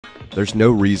There's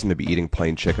no reason to be eating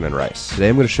plain chicken and rice. Today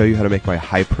I'm going to show you how to make my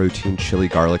high-protein chili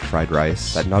garlic fried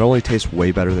rice that not only tastes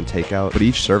way better than takeout, but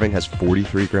each serving has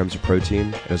 43 grams of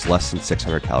protein and is less than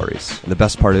 600 calories. And the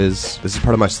best part is, this is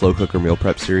part of my slow cooker meal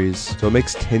prep series, so it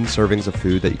makes 10 servings of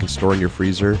food that you can store in your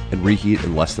freezer and reheat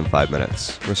in less than 5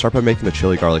 minutes. I'm going to start by making the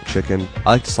chili garlic chicken. I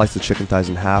like to slice the chicken thighs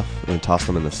in half and then toss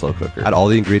them in the slow cooker. Add all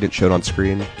the ingredients shown on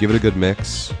screen, give it a good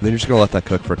mix, and then you're just going to let that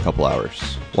cook for a couple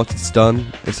hours. Once it's done,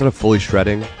 instead of fully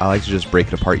shredding, I like to just break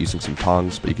it apart using some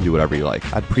tongs, but you can do whatever you like.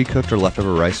 Add pre-cooked or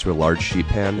leftover rice to a large sheet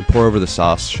pan and pour over the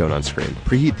sauce shown on screen.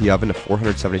 Preheat the oven to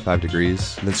 475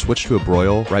 degrees, and then switch to a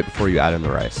broil right before you add in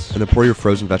the rice. And then pour your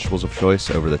frozen vegetables of choice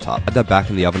over the top. Add that back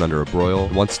in the oven under a broil,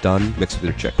 and once done, mix with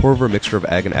your chicken. Pour over a mixture of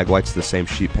egg and egg whites to the same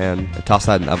sheet pan, and toss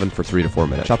that in the oven for 3 to 4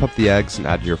 minutes. Chop up the eggs and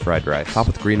add to your fried rice. Top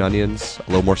with green onions, a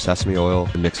little more sesame oil,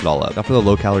 and mix it all up. Now for the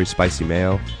low-calorie spicy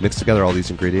mayo, mix together all these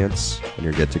ingredients, and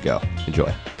you're good to go.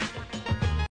 Enjoy.